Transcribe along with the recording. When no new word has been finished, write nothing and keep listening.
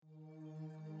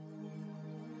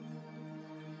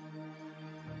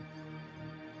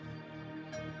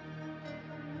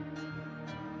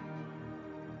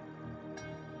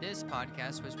This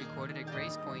podcast was recorded at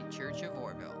Grace Point Church of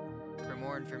Orville. For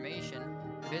more information,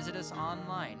 visit us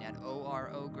online at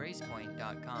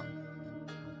orogracepoint.com.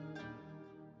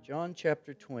 John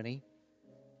chapter 20,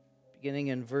 beginning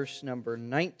in verse number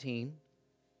 19.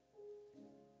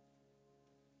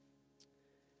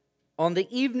 On the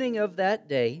evening of that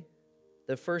day,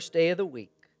 the first day of the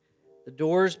week, the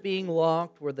doors being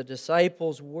locked where the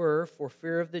disciples were for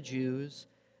fear of the Jews,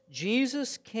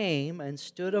 Jesus came and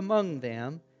stood among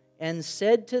them and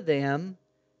said to them,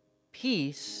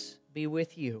 "Peace be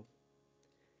with you."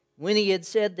 When he had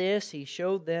said this, he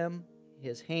showed them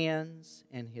his hands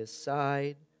and his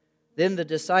side. Then the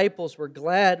disciples were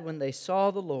glad when they saw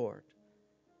the Lord.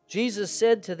 Jesus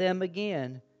said to them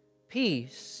again,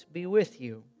 "Peace be with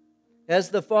you. As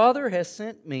the Father has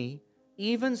sent me,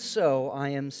 even so I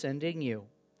am sending you."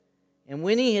 And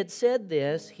when he had said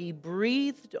this, he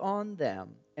breathed on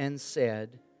them and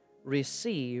said,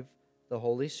 "Receive the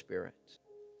Holy Spirit."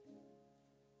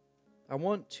 I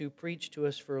want to preach to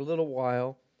us for a little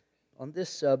while on this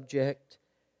subject,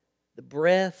 the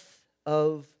breath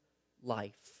of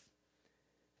life.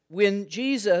 When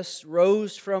Jesus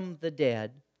rose from the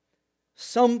dead,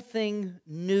 something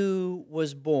new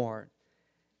was born.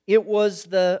 It was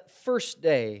the first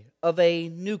day of a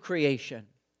new creation.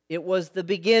 It was the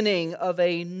beginning of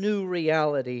a new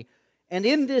reality. And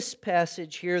in this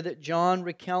passage here that John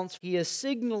recounts, he is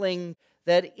signaling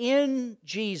that in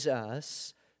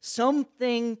Jesus,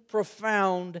 something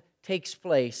profound takes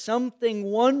place. Something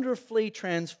wonderfully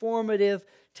transformative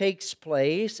takes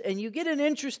place. And you get an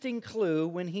interesting clue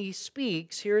when he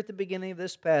speaks here at the beginning of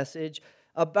this passage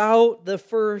about the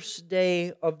first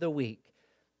day of the week.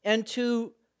 And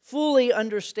to fully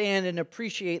understand and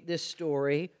appreciate this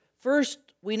story, first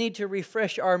we need to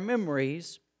refresh our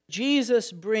memories.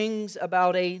 Jesus brings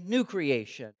about a new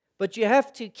creation. But you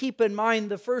have to keep in mind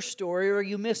the first story or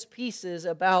you miss pieces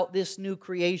about this new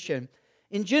creation.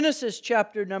 In Genesis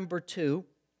chapter number 2,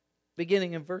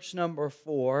 beginning in verse number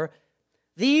 4,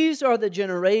 "These are the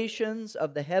generations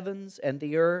of the heavens and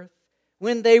the earth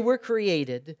when they were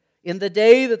created, in the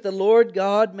day that the Lord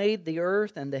God made the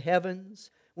earth and the heavens,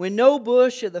 when no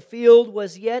bush of the field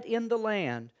was yet in the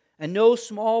land, and no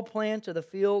small plant of the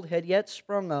field had yet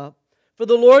sprung up. For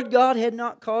the Lord God had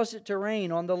not caused it to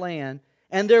rain on the land,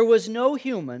 and there was no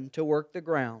human to work the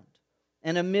ground.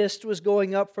 And a mist was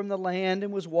going up from the land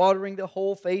and was watering the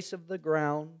whole face of the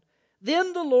ground.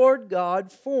 Then the Lord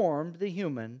God formed the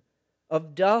human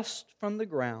of dust from the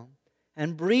ground,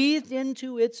 and breathed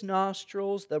into its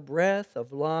nostrils the breath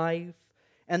of life,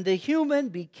 and the human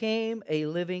became a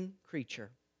living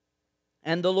creature.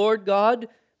 And the Lord God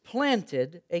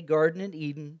planted a garden in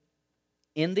Eden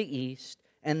in the east,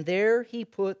 and there He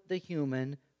put the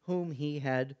human whom He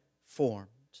had formed."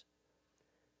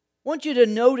 I want you to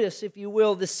notice, if you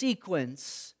will, the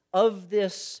sequence of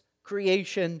this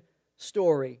creation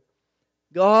story.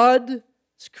 God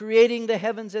is creating the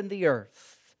heavens and the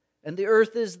earth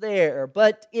is there,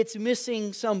 but it's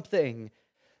missing something.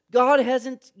 God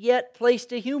hasn't yet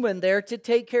placed a human there to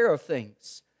take care of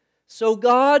things. So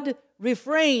God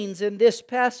refrains in this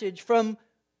passage from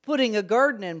putting a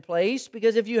garden in place,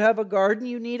 because if you have a garden,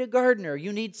 you need a gardener.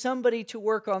 You need somebody to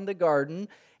work on the garden.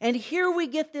 And here we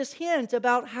get this hint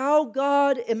about how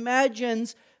God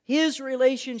imagines His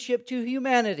relationship to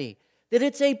humanity. That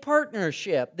it's a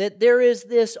partnership, that there is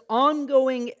this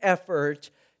ongoing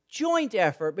effort, joint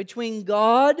effort between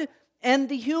God and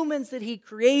the humans that He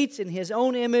creates in His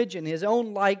own image and His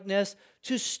own likeness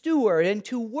to steward and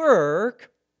to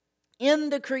work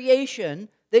in the creation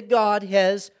that God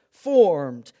has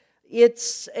formed.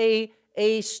 It's a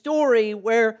story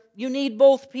where you need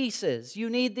both pieces. You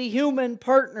need the human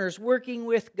partners working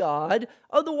with God.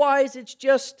 Otherwise, it's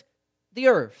just the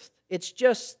earth. It's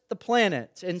just the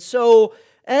planet. And so,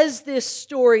 as this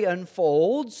story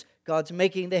unfolds, God's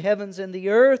making the heavens and the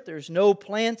earth. There's no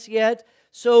plants yet.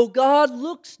 So God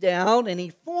looks down and He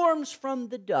forms from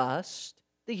the dust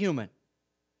the human.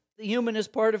 The human is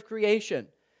part of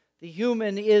creation. The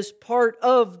human is part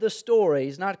of the story.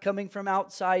 He's not coming from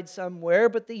outside somewhere,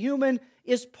 but the human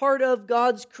is part of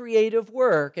God's creative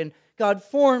work. And God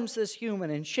forms this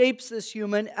human and shapes this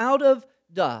human out of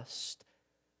dust.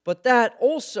 But that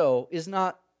also is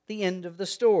not the end of the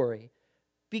story.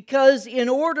 Because in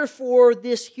order for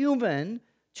this human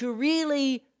to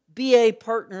really be a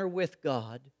partner with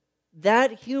God,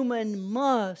 that human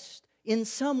must in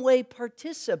some way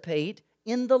participate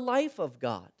in the life of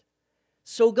God.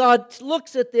 So God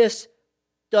looks at this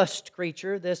dust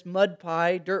creature, this mud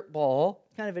pie, dirt ball,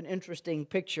 kind of an interesting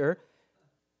picture,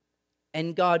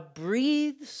 and God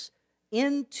breathes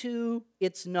into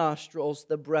its nostrils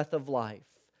the breath of life.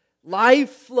 life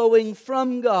flowing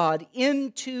from God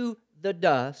into the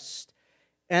dust.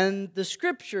 And the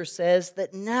Scripture says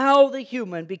that now the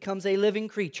human becomes a living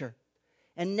creature.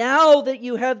 And now that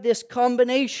you have this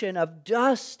combination of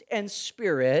dust and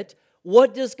spirit,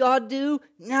 what does God do?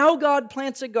 Now God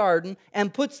plants a garden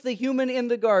and puts the human in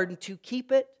the garden to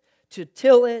keep it, to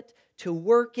till it, to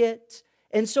work it.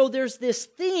 And so there's this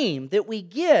theme that we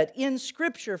get in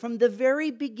Scripture from the very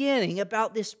beginning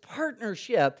about this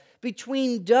partnership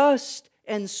between dust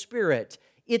and spirit.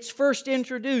 It's first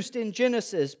introduced in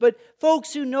Genesis, but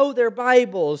folks who know their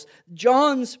Bibles,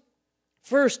 John's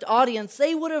first audience,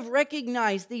 they would have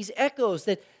recognized these echoes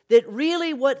that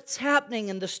really what's happening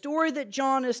and the story that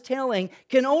John is telling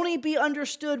can only be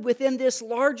understood within this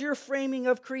larger framing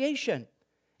of creation.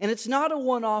 And it's not a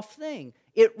one-off thing.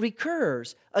 It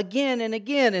recurs again and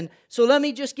again. And so let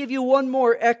me just give you one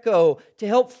more echo to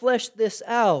help flesh this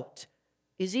out.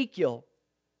 Ezekiel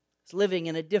is living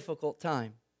in a difficult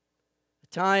time. A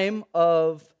time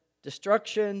of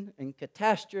destruction and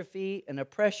catastrophe and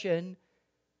oppression.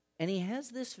 And he has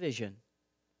this vision.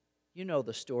 You know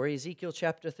the story, Ezekiel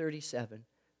chapter 37.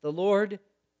 The Lord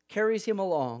carries him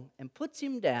along and puts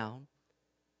him down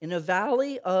in a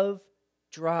valley of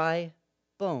dry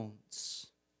bones.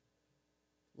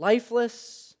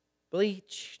 Lifeless,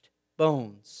 bleached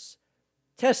bones.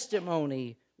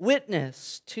 Testimony,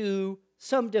 witness to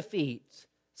some defeat,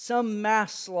 some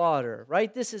mass slaughter,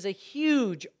 right? This is a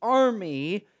huge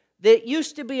army that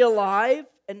used to be alive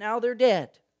and now they're dead.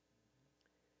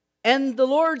 And the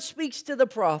Lord speaks to the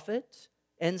prophet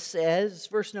and says,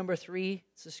 verse number 3,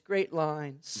 it's this great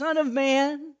line, Son of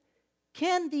man,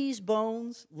 can these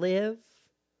bones live?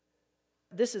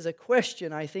 This is a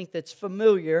question, I think, that's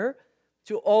familiar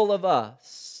to all of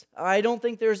us. I don't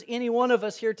think there's any one of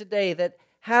us here today that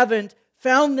haven't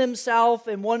found themselves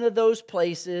in one of those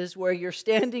places where you're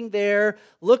standing there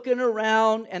looking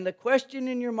around and the question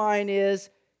in your mind is,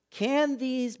 can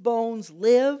these bones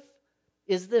live?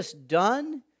 Is this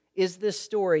done? Is this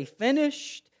story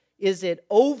finished? Is it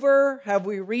over? Have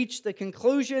we reached the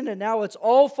conclusion and now it's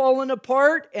all fallen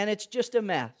apart and it's just a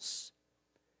mess?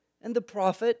 And the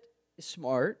prophet is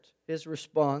smart. His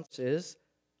response is,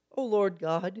 Oh Lord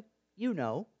God, you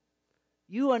know.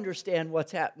 You understand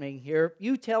what's happening here.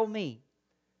 You tell me.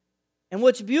 And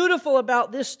what's beautiful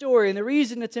about this story, and the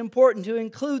reason it's important to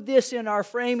include this in our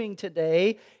framing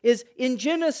today, is in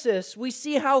Genesis we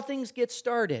see how things get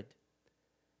started.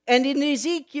 And in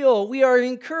Ezekiel, we are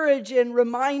encouraged and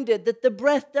reminded that the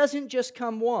breath doesn't just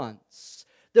come once.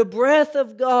 The breath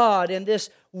of God and this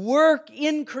work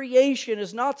in creation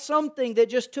is not something that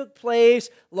just took place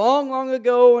long, long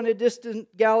ago in a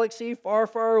distant galaxy far,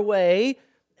 far away,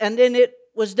 and then it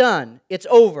was done. It's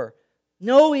over.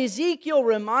 No, Ezekiel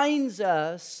reminds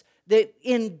us that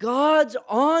in God's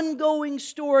ongoing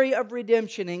story of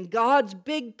redemption, in God's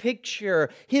big picture,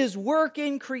 His work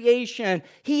in creation,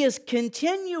 He is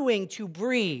continuing to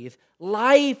breathe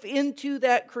life into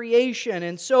that creation.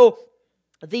 And so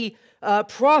the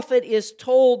prophet is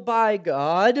told by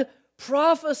God,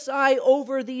 prophesy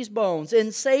over these bones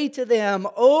and say to them,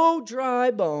 O dry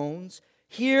bones,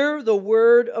 hear the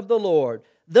word of the Lord.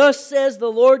 Thus says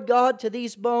the Lord God to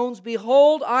these bones,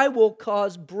 Behold, I will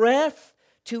cause breath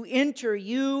to enter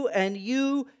you, and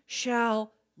you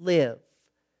shall live.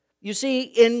 You see,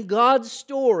 in God's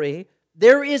story,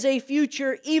 there is a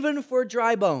future even for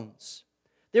dry bones.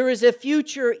 There is a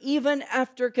future even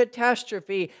after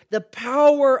catastrophe. The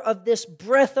power of this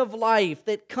breath of life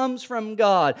that comes from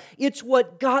God. It's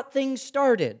what got things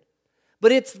started.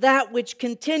 But it's that which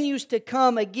continues to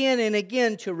come again and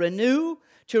again to renew,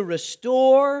 to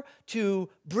restore, to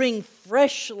bring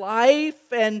fresh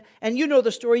life. And you know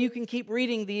the story. You can keep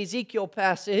reading the Ezekiel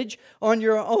passage on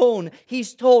your own.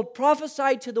 He's told,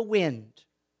 prophesy to the wind,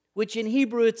 which in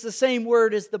Hebrew it's the same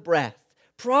word as the breath.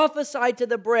 Prophesy to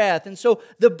the breath. And so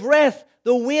the breath,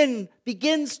 the wind,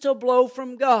 begins to blow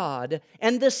from God.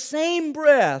 And the same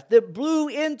breath that blew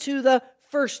into the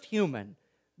first human,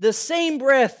 the same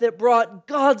breath that brought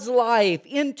God's life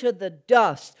into the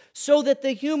dust so that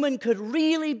the human could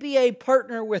really be a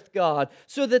partner with God,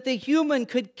 so that the human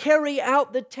could carry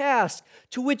out the task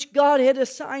to which God had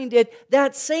assigned it,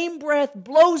 that same breath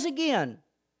blows again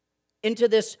into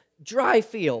this dry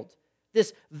field,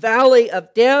 this valley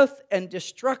of death and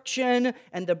destruction,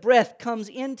 and the breath comes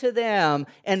into them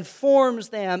and forms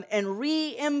them and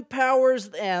re-empowers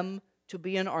them to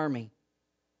be an army.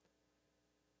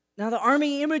 Now, the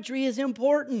army imagery is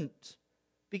important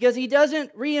because He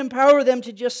doesn't re-empower them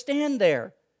to just stand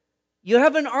there. You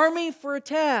have an army for a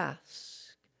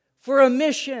task, for a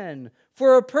mission,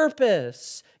 for a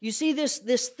purpose. You see this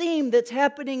theme that's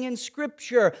happening in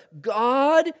Scripture.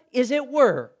 God is at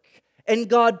work, and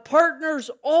God partners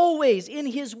always in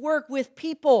His work with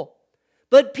people.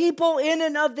 But people in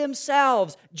and of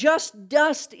themselves, just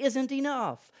dust isn't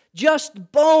enough.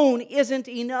 Just bone isn't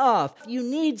enough. You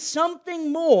need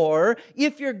something more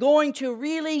if you're going to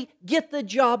really get the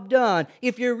job done.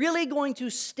 If you're really going to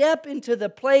step into the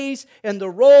place and the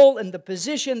role and the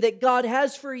position that God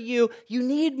has for you, you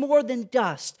need more than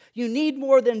dust. You need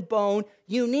more than bone.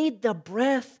 You need the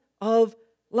breath of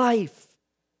life.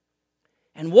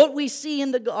 And what we see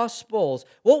in the Gospels,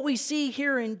 what we see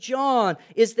here in John,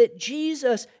 is that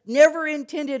Jesus never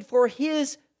intended for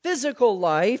His physical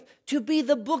life to be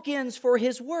the bookends for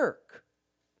His work.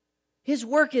 His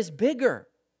work is bigger.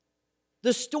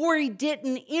 The story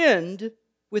didn't end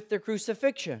with the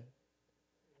crucifixion.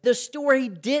 The story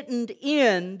didn't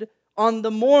end on the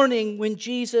morning when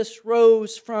Jesus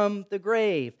rose from the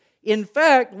grave. In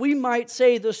fact, we might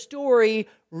say the story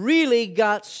really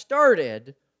got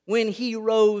started when He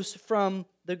rose from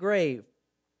the grave.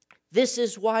 This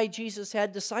is why Jesus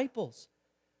had disciples.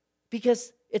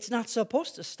 Because it's not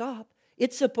supposed to stop.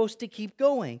 It's supposed to keep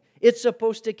going. It's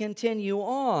supposed to continue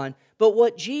on. But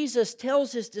what Jesus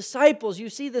tells His disciples, you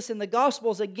see this in the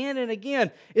Gospels again and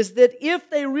again, is that if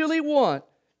they really want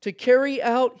to carry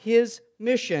out His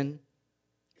mission,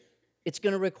 it's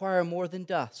going to require more than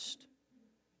dust.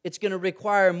 It's going to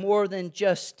require more than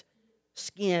just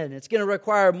skin. It's going to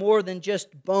require more than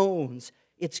just bones.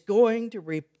 It's going to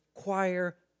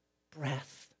require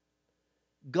breath.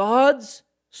 God's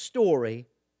story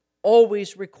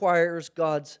always requires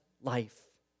God's life.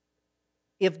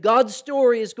 If God's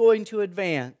story is going to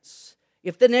advance,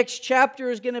 if the next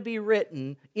chapter is going to be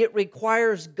written, it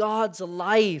requires God's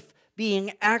life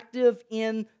being active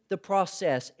in the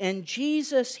process. And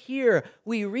Jesus here,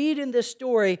 we read in this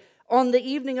story, on the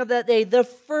evening of that day, the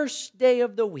first day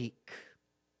of the week.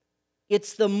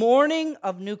 It's the morning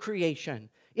of new creation.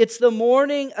 It's the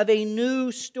morning of a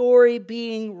new story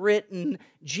being written.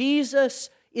 Jesus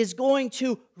is going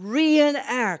to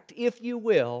reenact, if you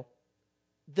will,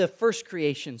 the first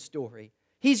creation story.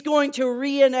 He's going to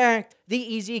reenact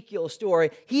the Ezekiel story.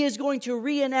 He is going to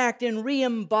reenact and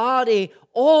re-embody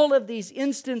all of these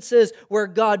instances where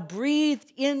God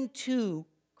breathed into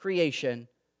creation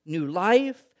new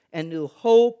life and new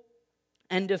hope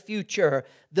and a future.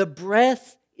 The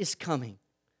breath is coming.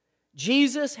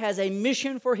 Jesus has a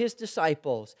mission for His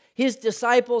disciples. His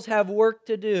disciples have work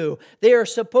to do. They are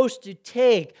supposed to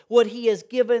take what He has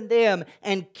given them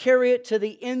and carry it to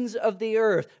the ends of the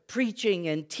earth, preaching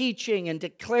and teaching and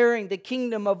declaring the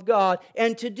kingdom of God.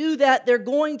 And to do that, they're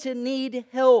going to need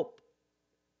help.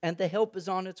 And the help is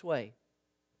on its way.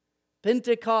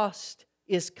 Pentecost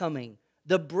is coming.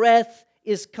 The breath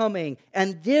is coming.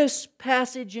 And this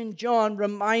passage in John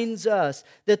reminds us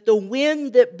that the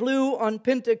wind that blew on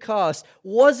Pentecost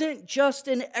wasn't just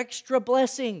an extra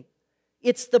blessing.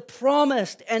 It's the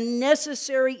promised and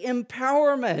necessary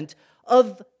empowerment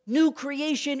of new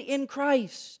creation in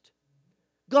Christ.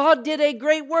 God did a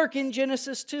great work in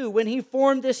Genesis 2 when He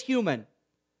formed this human.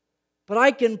 But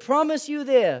I can promise you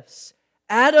this,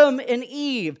 Adam and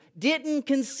Eve didn't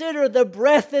consider the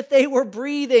breath that they were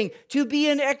breathing to be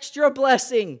an extra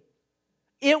blessing.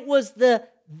 It was the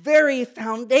very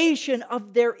foundation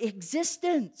of their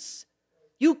existence.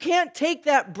 You can't take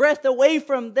that breath away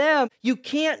from them. You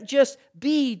can't just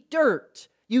be dirt.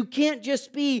 You can't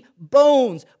just be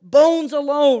bones. Bones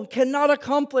alone cannot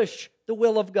accomplish the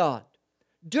will of God.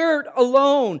 Dirt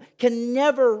alone can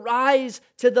never rise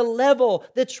to the level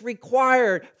that's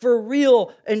required for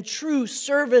real and true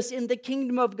service in the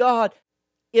kingdom of God.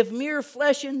 If mere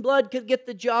flesh and blood could get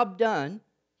the job done,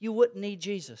 you wouldn't need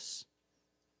Jesus.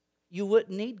 You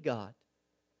wouldn't need God.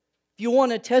 If you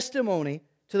want a testimony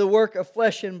to the work of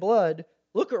flesh and blood,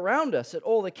 look around us at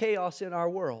all the chaos in our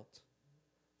world.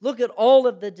 Look at all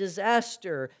of the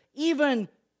disaster, even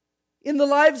in the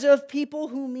lives of people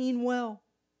who mean well.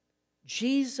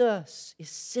 Jesus is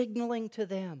signaling to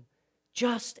them,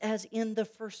 just as in the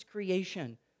first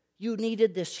creation, you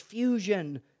needed this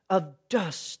fusion of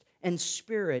dust and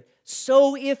spirit.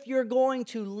 So if you're going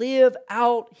to live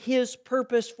out His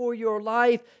purpose for your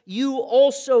life, you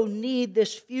also need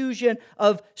this fusion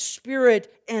of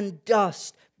spirit and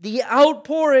dust. The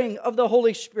outpouring of the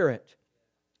Holy Spirit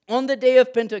on the day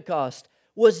of Pentecost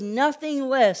was nothing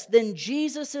less than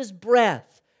Jesus'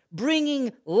 breath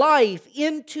bringing life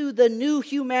into the new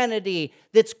humanity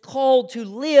that's called to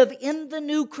live in the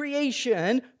new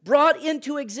creation brought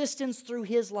into existence through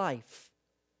His life.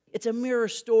 It's a mirror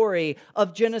story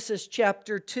of Genesis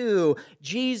chapter 2.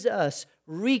 Jesus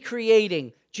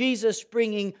recreating, Jesus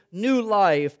bringing new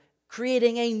life,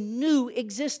 creating a new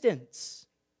existence.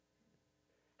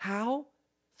 How?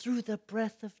 Through the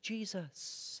breath of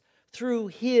Jesus, through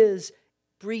His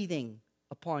breathing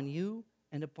upon you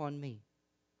and upon me.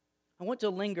 I want to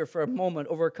linger for a moment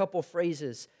over a couple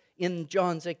phrases in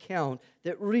John's account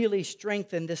that really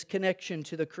strengthen this connection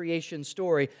to the creation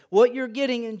story. What you're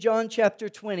getting in John chapter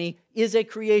 20 is a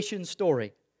creation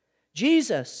story.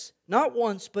 Jesus, not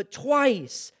once but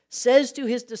twice, says to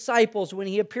His disciples when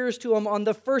He appears to them on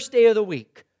the first day of the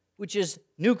week, which is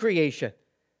new creation,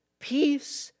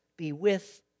 "Peace be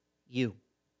with you."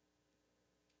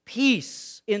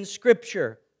 Peace in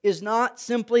Scripture is not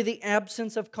simply the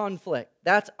absence of conflict.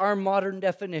 That's our modern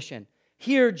definition.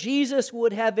 Here, Jesus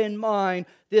would have in mind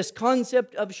this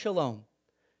concept of shalom.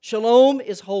 Shalom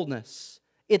is wholeness,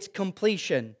 it's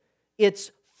completion,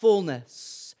 it's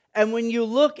fullness. And when you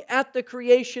look at the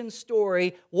creation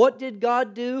story, what did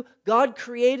God do? God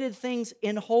created things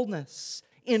in wholeness,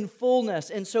 in fullness.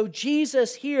 And so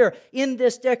Jesus here in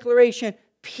this declaration,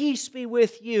 peace be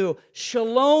with you,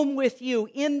 shalom with you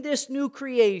in this new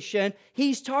creation,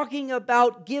 He's talking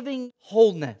about giving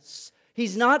wholeness.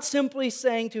 He's not simply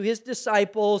saying to His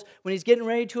disciples when He's getting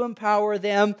ready to empower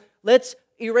them, let's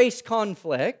erase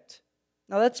conflict.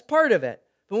 Now that's part of it.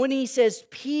 But when He says,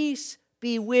 peace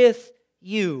be with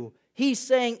you, He's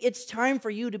saying it's time for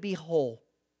you to be whole.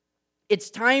 It's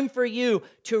time for you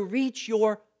to reach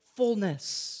your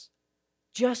fullness.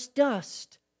 Just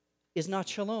dust is not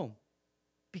shalom,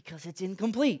 because it's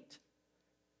incomplete.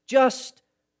 Just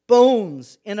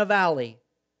bones in a valley,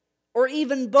 or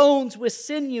even bones with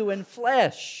sinew and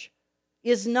flesh,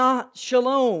 is not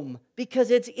shalom, because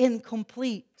it's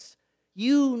incomplete.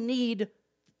 You need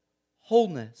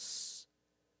wholeness.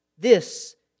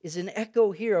 This is an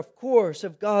echo here, of course,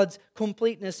 of God's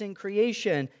completeness in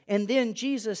creation. And then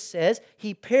Jesus says,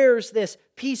 He pairs this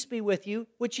peace be with you,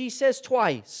 which He says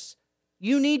twice.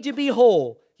 You need to be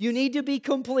whole. You need to be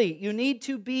complete. You need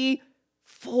to be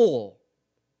full.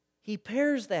 He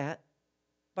pairs that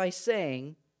by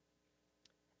saying,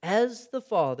 as the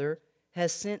Father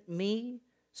has sent me,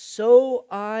 so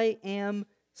I am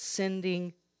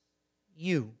sending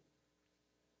you.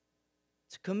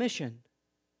 It's a commission.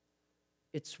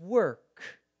 It's work.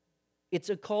 It's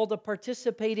a call to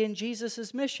participate in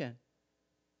Jesus' mission.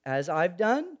 As I've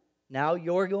done, now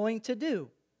you're going to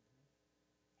do.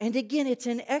 And again, it's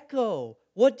an echo.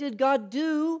 What did God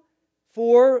do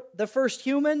for the first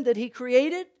human that He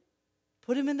created?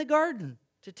 Put him in the garden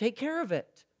to take care of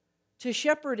it, to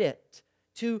shepherd it,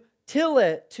 to till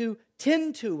it, to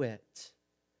tend to it.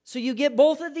 So you get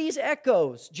both of these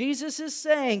echoes. Jesus is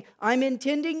saying, I'm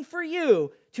intending for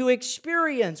you to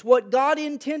experience what God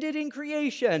intended in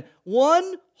creation.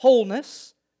 One,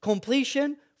 wholeness,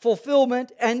 completion,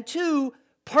 fulfillment, and two,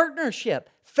 partnership,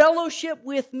 fellowship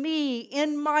with me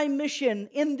in my mission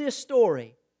in this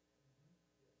story.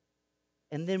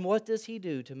 And then what does He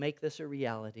do to make this a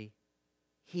reality?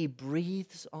 He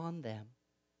breathes on them.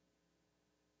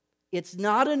 It's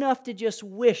not enough to just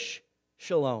wish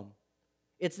shalom.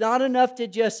 It's not enough to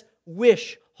just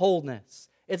wish wholeness.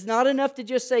 It's not enough to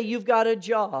just say you've got a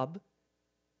job.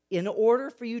 In order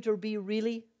for you to be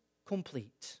really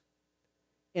complete,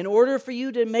 in order for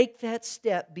you to make that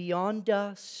step beyond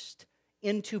dust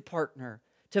into partner,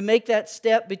 to make that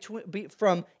step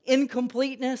from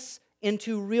incompleteness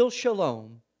into real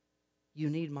shalom, you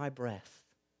need my breath.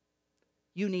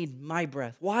 You need my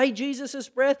breath. Why Jesus'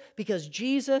 breath? Because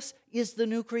Jesus is the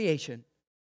new creation.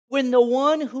 When the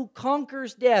one who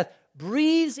conquers death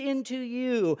breathes into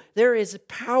you, there is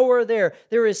power there.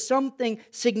 There is something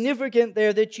significant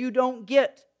there that you don't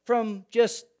get from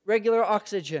just regular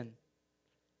oxygen.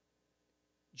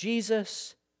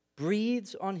 Jesus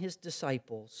breathes on His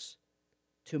disciples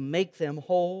to make them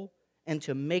whole and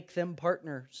to make them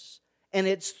partners. And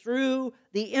it's through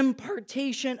the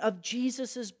impartation of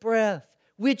Jesus' breath,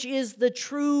 which is the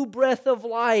true breath of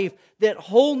life, that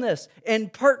wholeness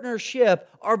and partnership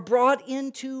are brought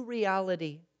into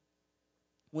reality.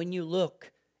 When you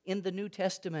look in the New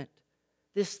Testament,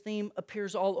 this theme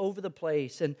appears all over the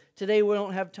place. And today we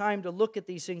don't have time to look at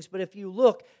these things, but if you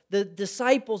look, the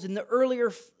disciples and the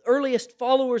earliest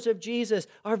followers of Jesus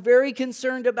are very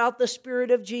concerned about the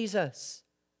Spirit of Jesus.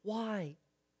 Why?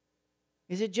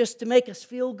 Is it just to make us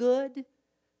feel good?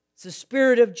 It's the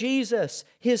Spirit of Jesus,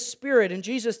 His Spirit. And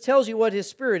Jesus tells you what His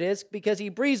Spirit is because He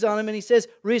breathes on Him and He says,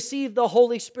 receive the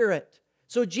Holy Spirit.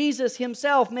 So Jesus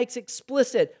Himself makes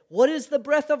explicit, what is the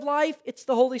breath of life? It's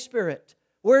the Holy Spirit.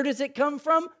 Where does it come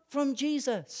from? From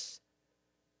Jesus.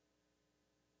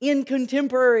 In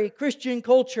contemporary Christian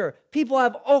culture, people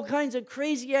have all kinds of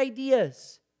crazy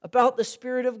ideas about the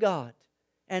Spirit of God.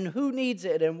 and who needs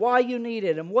it and why you need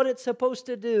it and what it's supposed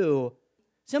to do.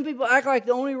 Some people act like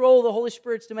the only role of the Holy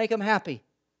Spirit is to make them happy.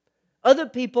 Other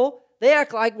people, they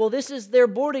act like, well, this is their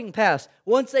boarding pass.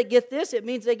 Once they get this, it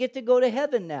means they get to go to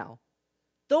heaven now.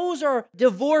 Those are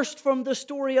divorced from the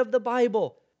story of the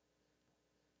Bible.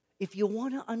 If you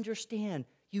want to understand,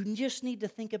 you just need to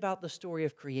think about the story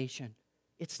of creation.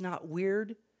 It's not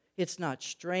weird. It's not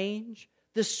strange.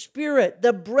 The Spirit,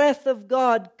 the breath of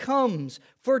God comes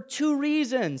for two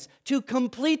reasons: to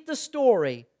complete the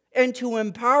story and to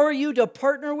empower you to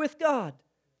partner with God.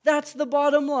 That's the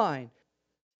bottom line.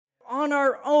 On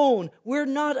our own, we're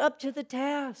not up to the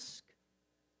task.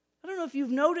 I don't know if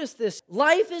you've noticed this.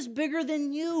 Life is bigger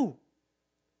than you.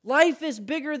 Life is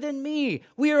bigger than me.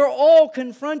 We are all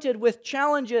confronted with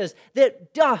challenges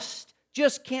that dust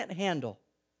just can't handle.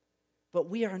 But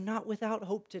we are not without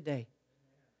hope today.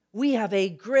 We have a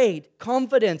great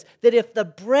confidence that if the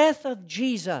breath of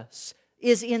Jesus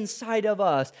is inside of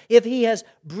us, if He has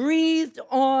breathed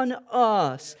on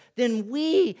us, then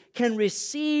we can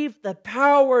receive the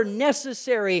power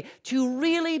necessary to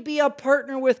really be a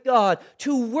partner with God,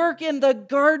 to work in the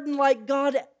garden like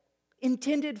God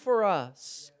intended for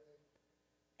us.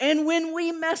 And when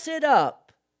we mess it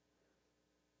up,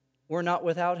 we're not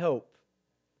without hope.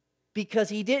 Because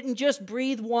He didn't just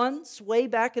breathe once way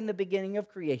back in the beginning of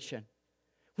creation.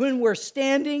 When we're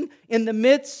standing in the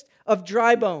midst of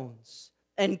dry bones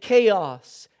and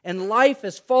chaos and life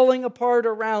is falling apart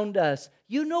around us,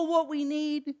 you know what we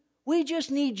need? We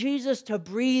just need Jesus to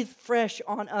breathe fresh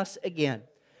on us again.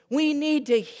 We need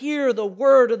to hear the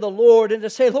word of the Lord and to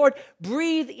say, Lord,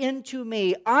 breathe into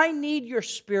me. I need your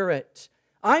Spirit.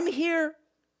 I'm here.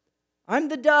 I'm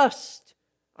the dust.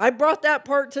 I brought that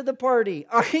part to the party.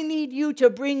 I need you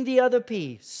to bring the other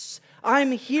piece.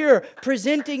 I'm here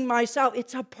presenting myself.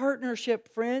 It's a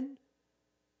partnership, friend.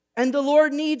 And the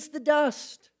Lord needs the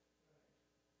dust.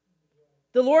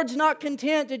 The Lord's not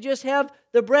content to just have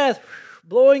the breath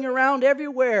blowing around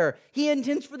everywhere. He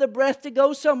intends for the breath to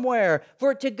go somewhere,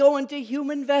 for it to go into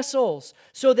human vessels,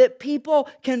 so that people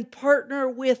can partner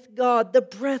with God. The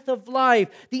breath of life,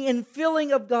 the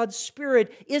infilling of God's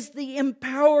Spirit, is the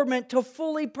empowerment to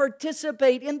fully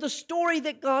participate in the story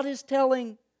that God is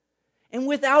telling. And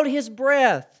without His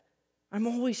breath, I'm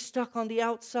always stuck on the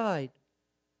outside.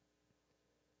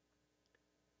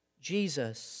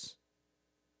 Jesus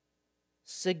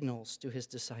signals to His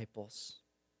disciples,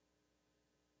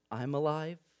 I'm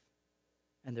alive,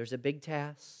 and there's a big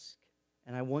task,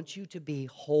 and I want you to be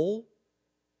whole,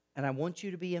 and I want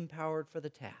you to be empowered for the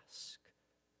task.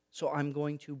 So I'm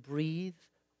going to breathe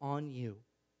on you.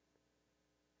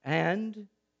 And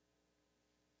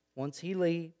once He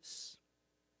leaves,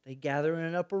 they gather in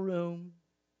an upper room,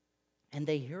 and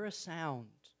they hear a sound.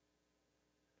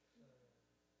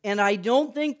 And I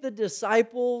don't think the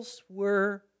disciples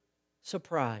were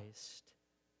surprised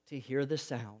to hear the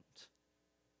sound,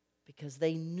 because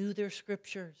they knew their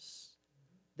scriptures.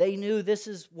 They knew this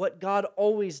is what God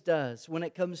always does when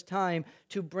it comes time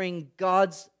to bring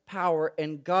God's power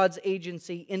and God's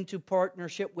agency into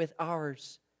partnership with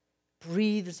ours.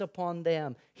 Breathes upon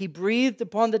them. He breathed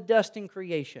upon the dust in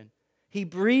creation. He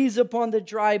breathes upon the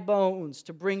dry bones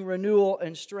to bring renewal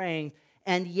and strength.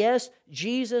 And yes,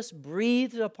 Jesus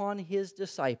breathed upon His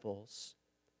disciples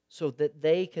so that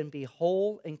they can be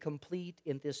whole and complete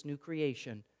in this new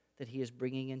creation that He is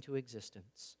bringing into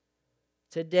existence.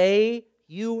 Today,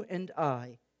 you and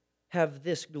I have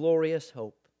this glorious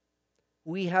hope.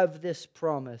 We have this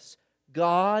promise.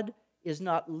 God is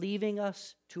not leaving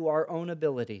us to our own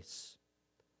abilities.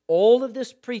 All of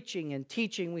this preaching and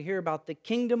teaching we hear about the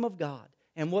kingdom of God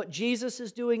and what Jesus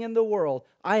is doing in the world,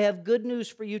 I have good news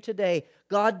for you today.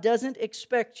 God doesn't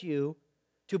expect you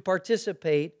to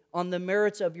participate on the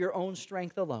merits of your own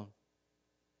strength alone.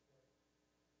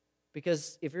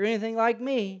 Because if you're anything like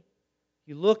me,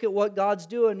 you look at what God's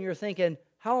doing and you're thinking,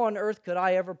 how on earth could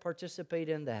I ever participate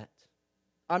in that?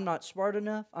 I'm not smart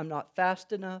enough. I'm not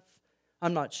fast enough.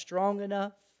 I'm not strong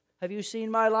enough. Have you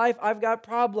seen my life? I've got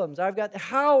problems.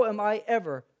 How am I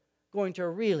ever going to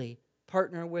really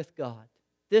partner with God?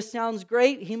 This sounds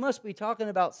great. He must be talking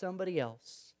about somebody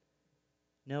else.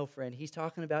 No, friend, He's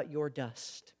talking about your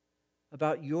dust,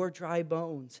 about your dry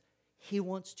bones. He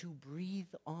wants to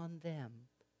breathe on them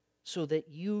so that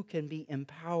you can be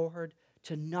empowered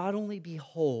to not only be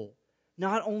whole,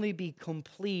 not only be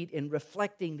complete in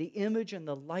reflecting the image and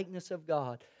the likeness of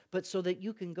God, but so that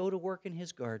you can go to work in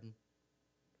His garden.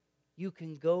 You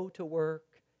can go to work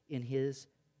in His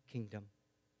kingdom.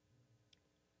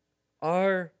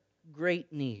 Our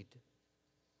great need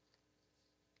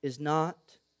is not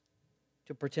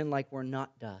to pretend like we're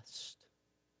not dust.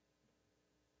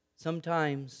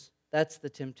 Sometimes that's the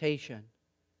temptation,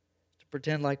 to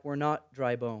pretend like we're not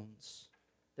dry bones,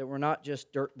 that we're not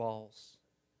just dirt balls.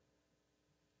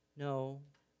 No,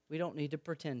 we don't need to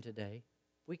pretend today.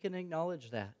 We can acknowledge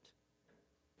that.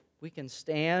 We can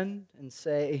stand and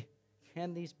say,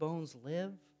 can these bones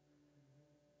live?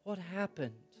 What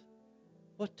happened?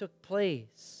 What took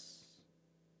place?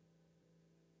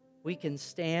 We can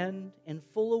stand in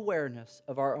full awareness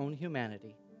of our own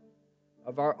humanity,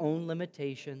 of our own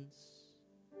limitations.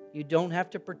 You don't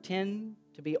have to pretend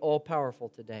to be all-powerful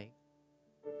today.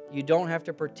 You don't have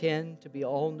to pretend to be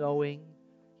all-knowing.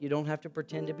 You don't have to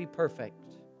pretend to be perfect.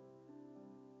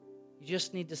 You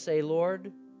just need to say,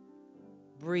 Lord,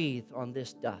 breathe on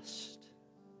this dust.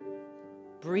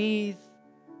 Breathe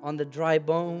on the dry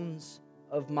bones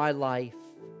of my life.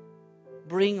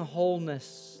 Bring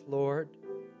wholeness, Lord.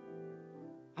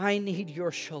 I need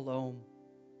your shalom.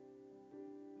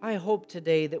 I hope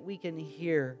today that we can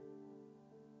hear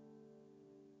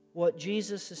what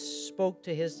Jesus spoke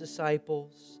to his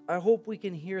disciples. I hope we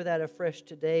can hear that afresh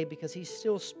today, because he's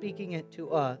still speaking it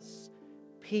to us.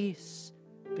 Peace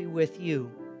be with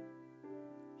you.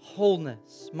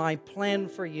 Wholeness, my plan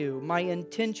for you, my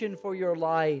intention for your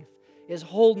life is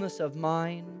wholeness of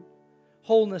mind,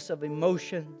 wholeness of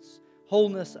emotions,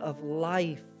 wholeness of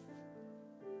life.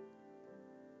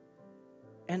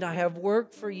 And I have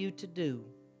work for you to do.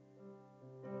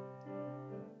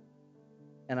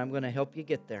 And I'm going to help you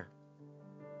get there.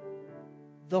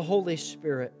 The Holy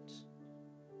Spirit,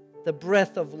 the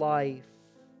breath of life.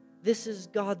 This is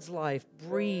God's life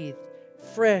breathed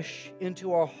fresh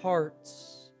into our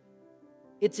hearts.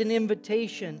 It's an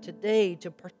invitation today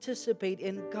to participate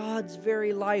in God's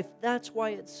very life. That's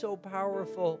why it's so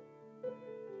powerful.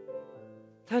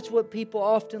 That's what people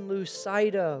often lose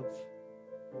sight of.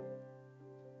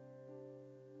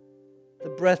 The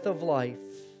breath of life,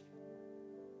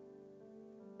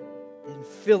 the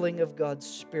infilling of God's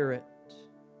Spirit.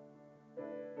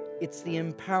 It's the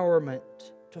empowerment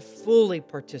to fully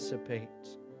participate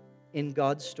in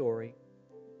God's story.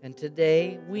 And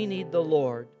today we need the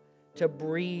Lord to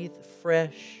breathe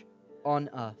fresh on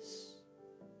us.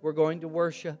 We're going to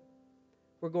worship.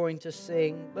 We're going to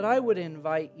sing. But I would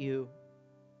invite you,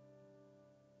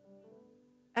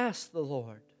 ask the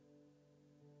Lord,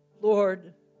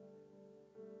 Lord,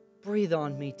 breathe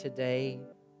on me today,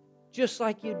 just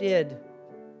like you did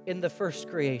in the first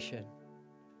creation.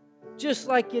 Just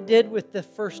like you did with the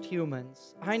first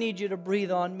humans. I need you to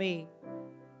breathe on me.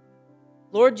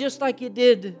 Lord, just like you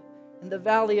did in the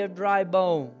valley of dry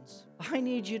bones, I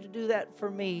need you to do that for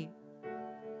me.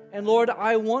 And Lord,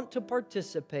 I want to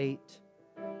participate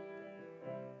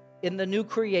in the new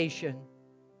creation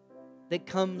that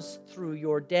comes through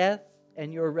your death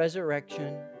and your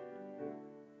resurrection.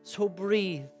 So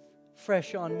breathe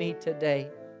fresh on me today.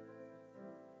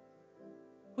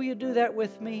 Will you do that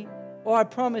with me? Oh, I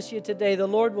promise you today, the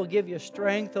Lord will give you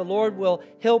strength. The Lord will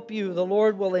help you. The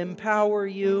Lord will empower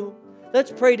you.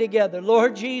 Let's pray together.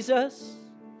 Lord Jesus,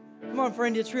 come on,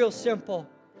 friend, it's real simple.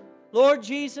 Lord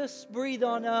Jesus, breathe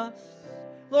on us.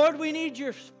 Lord, we need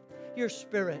your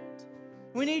Spirit.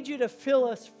 We need you to fill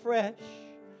us fresh.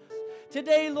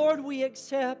 Today, Lord, we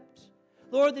accept,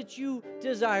 Lord, that you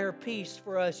desire peace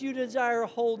for us. You desire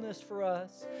wholeness for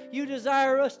us. You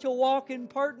desire us to walk in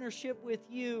partnership with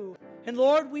you. And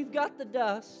Lord, we've got the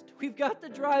dust. We've got the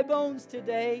dry bones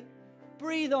today.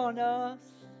 Breathe on us.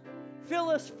 Fill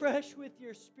us fresh with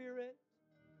your Spirit.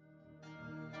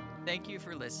 Thank you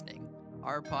for listening.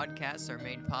 Our podcasts are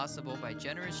made possible by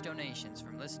generous donations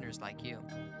from listeners like you.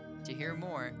 To hear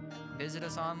more, visit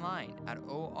us online at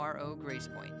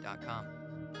orogracepoint.com.